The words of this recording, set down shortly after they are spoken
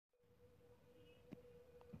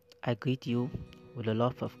I greet you with the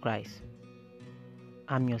love of Christ.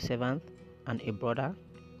 I'm your servant and a brother,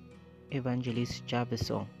 Evangelist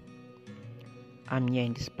Javison. I'm here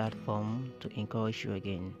in this platform to encourage you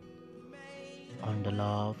again on the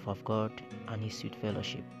love of God and His sweet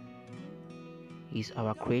fellowship. He's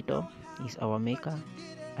our Creator, He's our Maker,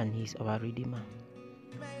 and He's our Redeemer.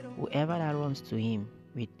 Whoever that runs to Him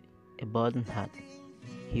with a burdened heart,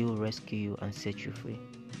 He will rescue you and set you free.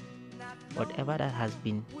 Whatever that has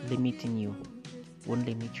been limiting you won't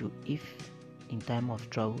limit you if in time of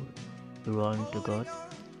trouble you run to God,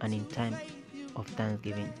 and in time of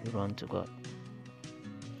thanksgiving you run to God.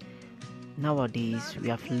 Nowadays we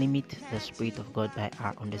have limited the Spirit of God by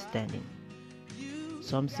our understanding.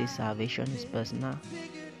 Some say salvation is personal,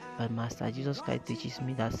 but Master Jesus Christ teaches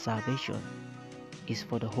me that salvation is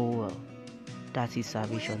for the whole world. That's His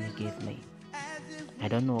salvation He gave me. I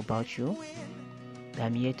don't know about you, but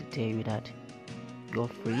I'm here to tell you that you're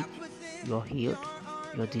freed, you're healed,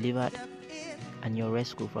 you're delivered, and you're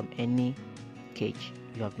rescued from any cage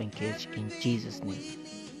you have been caged in Jesus' name.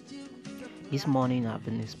 This morning I've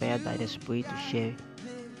been inspired by the Spirit to share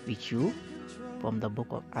with you from the book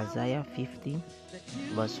of Isaiah 50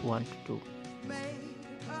 verse 1 to 2.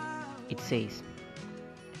 It says,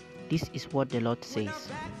 "This is what the Lord says.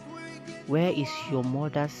 Where is your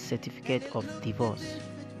mother's certificate of divorce,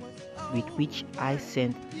 with which I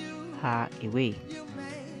sent her away?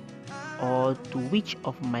 Or to which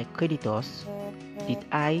of my creditors did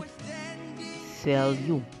I sell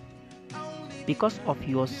you? Because of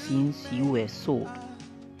your sins you were sold.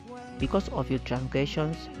 Because of your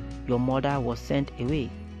transgressions your mother was sent away."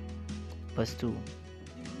 Verse 2.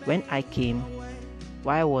 "When I came,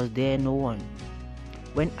 why was there no one?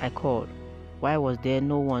 When I called, why was there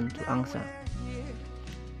no one to answer?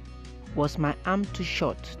 Was my arm too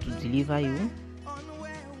short to deliver you?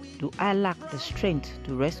 Do I lack the strength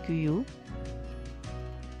to rescue you?"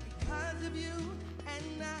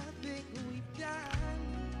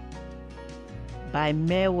 By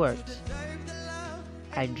mere words,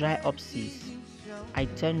 I dry up seas. I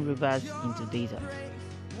turn rivers into desert.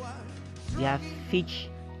 Their fish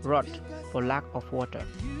rot for lack of water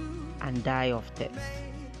and die of thirst.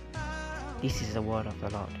 This is the word of the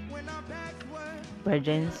Lord.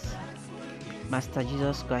 Brethren, Master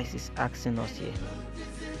Jesus Christ is asking us here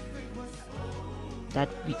that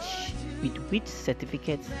with which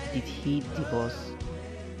certificate did He divorce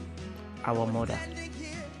our mother?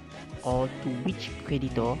 Or to which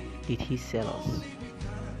creditor did He sell us?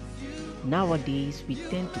 Nowadays we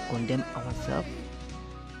tend to condemn ourselves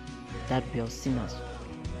that we are sinners.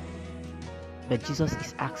 But Jesus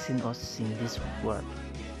is asking us in this word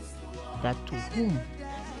that to whom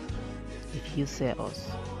did He sell us?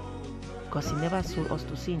 Because He never sold us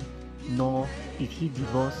to sin, nor did He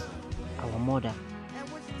divorce our mother.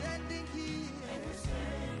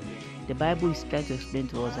 The Bible is trying to explain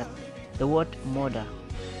to us that the word mother,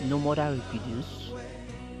 no mother reproduce.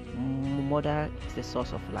 Mother is the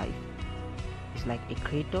source of life. It's like a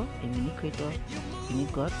creator, a mini creator, mini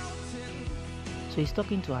God. So He's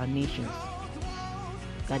talking to our nations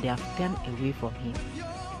that they have turned away from Him.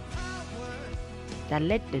 That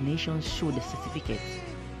let the nations show the certificate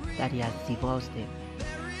that He has divorced them.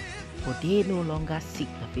 For they no longer seek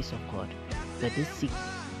the face of God, but they seek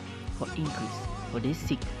for increase, for they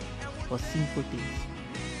seek for sinful things.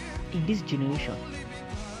 In this generation,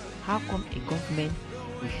 how come a government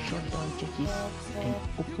will shut down churches and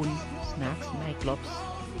open snacks, nightclubs,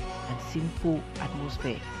 and sinful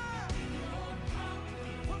atmosphere?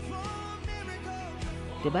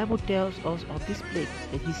 The Bible tells us of this plague,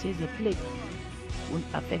 that He says the plague won't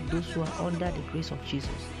affect those who are under the grace of Jesus,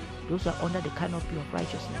 those who are under the canopy of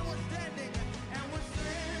righteousness.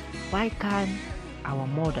 Why can't our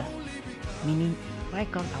mother, meaning why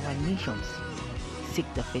can't our nations, seek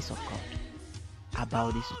the face of God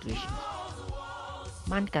about this situation?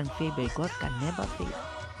 Man can fail, but God can never fail.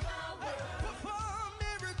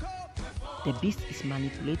 The beast is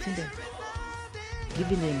manipulating them,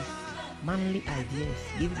 giving them manly ideas,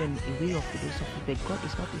 giving them a way of philosophy, but God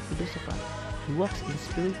is not a philosopher. He works in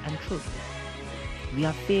spirit and truth. We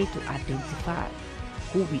are failed to identify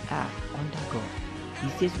who we are under God. He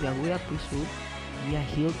says we are royal priesthood, we are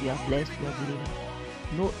healed, we are blessed, we are delivered.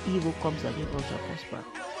 No evil comes against us or prosper.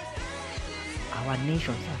 Our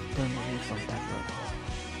nations have turned away from that God.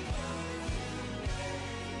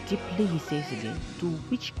 Deeply He says again, to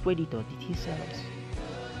which creditor did He sell us?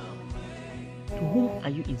 To whom are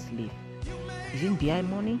you enslaved? Is it behind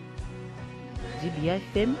money? Is it behind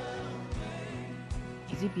fame?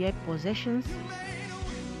 Is it behind possessions?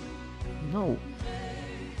 No.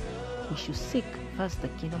 we should seek first the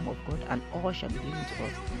kingdom of God, and all shall be given to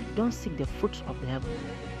us. Don't seek the fruits of the heaven.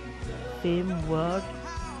 Fame, wealth,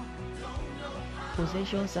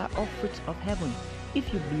 possessions are all fruits of heaven.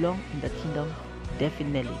 If you belong in the kingdom,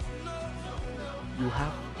 definitely you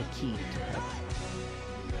have the key to heaven.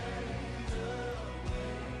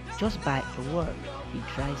 Just by a word, he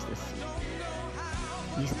dries the sea.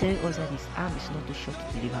 He's telling us that his arm is not too short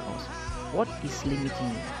to deliver us. What is limiting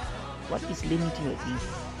you? What is limiting your thinking?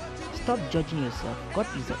 Stop judging yourself. God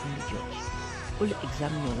is the only judge. Only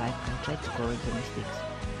examine your life and try to correct your mistakes.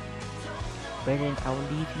 Brethren, I will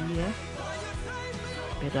leave you here.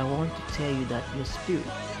 But I want to tell you that your spirit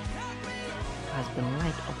has been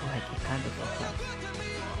light up like a candle for Christ.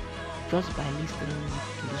 Just by listening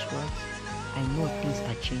to these words, I know things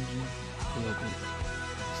are changing for your good.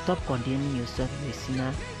 Stop condemning yourself as a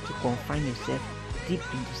sinner to confine yourself deep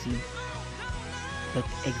into sin. But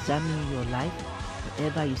examine your life.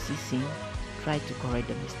 Whenever you see sin, try to correct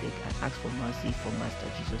the mistake and ask for mercy from Master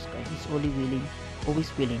Jesus Christ. He's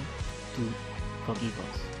always willing to forgive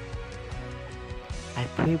us. I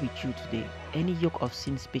pray with you today. Any yoke of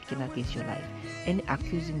sin speaking against your life, any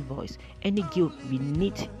accusing voice, any guilt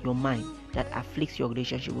beneath your mind that afflicts your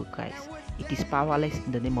relationship with Christ, it is powerless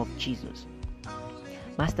in the name of Jesus.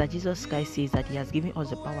 Master Jesus Christ says that he has given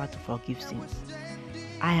us the power to forgive sins.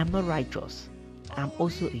 I am not righteous. I am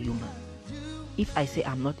also a human. If I say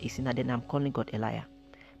I'm not a sinner, then I'm calling God a liar.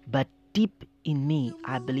 But deep in me,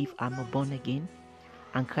 I believe I'm a born again,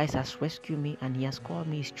 and Christ has rescued me, and he has called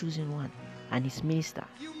me his chosen one and his minister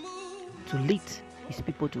to lead his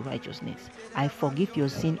people to righteousness. I forgive your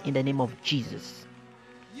sin in the name of Jesus.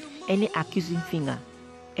 Any accusing finger,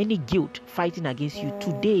 any guilt fighting against you,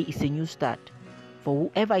 today is a new start. For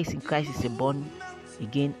whoever is in Christ is a born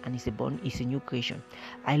again and is a new creation.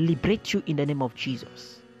 I liberate you in the name of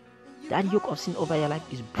Jesus. That yoke of sin over your life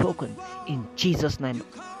is broken in Jesus' name.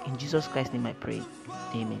 In Jesus Christ's name I pray.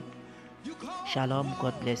 Amen. Shalom.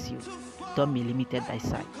 God bless you. Don't be limited by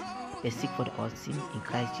sight, but seek for the unseen in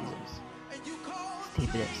Christ Jesus. Stay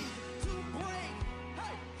blessed.